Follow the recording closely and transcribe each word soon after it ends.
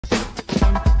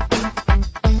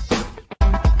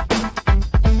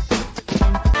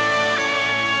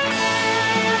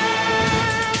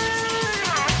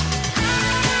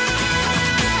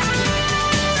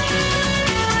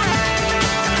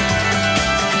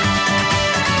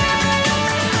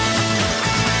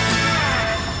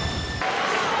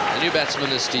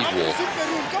batsman is Steve Waugh.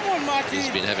 He's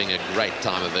been having a great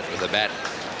time of it with the bat.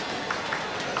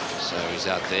 So he's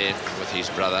out there with his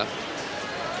brother.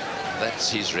 That's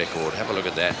his record. Have a look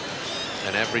at that.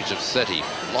 An average of 30.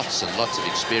 Lots and lots of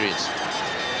experience.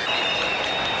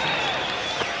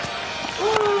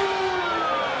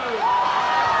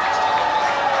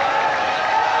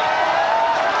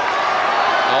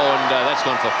 That's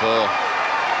gone for 4.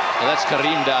 Well, that's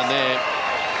Kareem down there.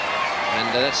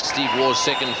 And that's Steve Waugh's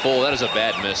second 4. That is a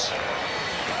bad miss.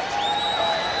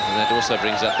 And that also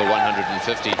brings up the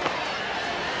 150.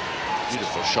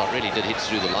 Beautiful shot. Really did hit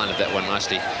through the line of that one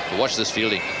nicely. But watch this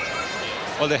fielding.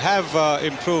 Well, they have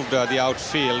improved the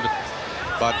outfield,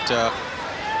 but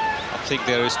I think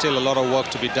there is still a lot of work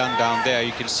to be done down there.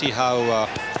 You can see how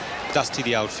dusty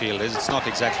the outfield is. It's not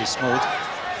exactly smooth.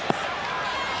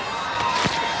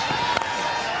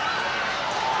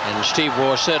 And Steve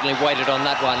Waugh certainly waited on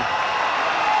that one.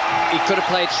 He could have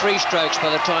played 3 strokes by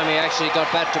the time he actually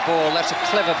got bat to ball. That's a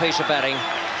clever piece of batting,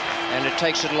 and it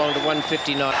takes it along to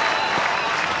 159.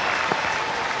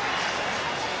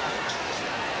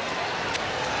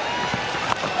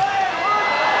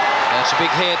 That's a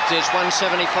big hit. There's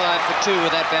 175 for 2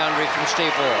 with that boundary from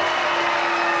Steve Waugh.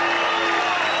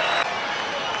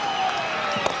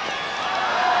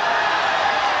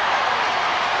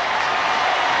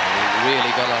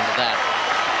 Really got onto that.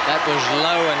 That was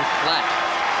low and flat.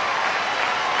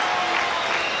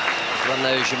 It's one of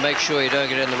those you make sure you don't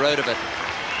get in the road of it.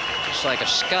 Just like a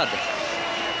scud.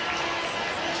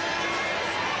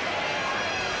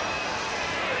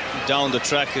 Down the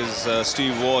track is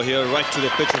Steve Waugh here, right to the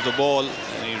pitch of the ball,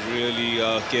 and he really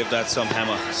gave that some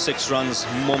hammer. 6 runs,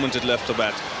 moment it left the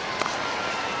bat.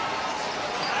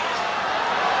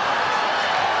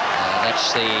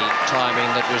 That's the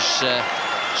timing that was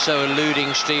so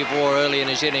eluding Steve Waugh early in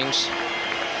his innings.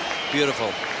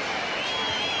 Beautiful.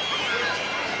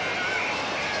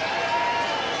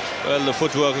 Well, the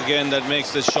footwork again that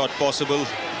makes this shot possible,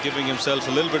 giving himself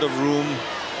a little bit of room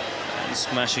and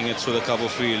smashing it through the cover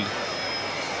field.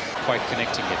 Quite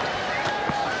connecting it.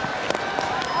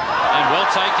 And well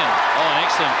taken. Oh, an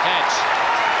excellent catch.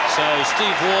 So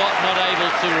Steve Waugh not able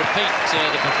to repeat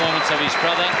the performance of his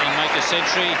brother and make a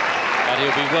century, but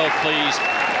he'll be well pleased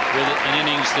with an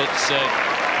innings that's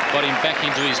got him back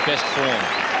into his best form.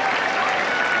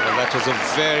 Well, that was a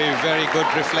very, very good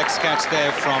reflex catch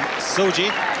there from Soji.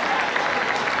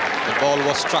 The ball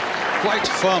was struck quite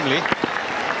firmly,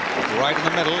 right in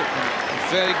the middle.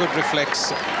 Very good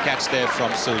reflex catch there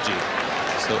from Soji.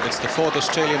 So it's the 4th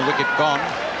Australian wicket gone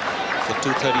for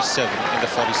 237 in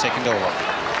the 42nd over.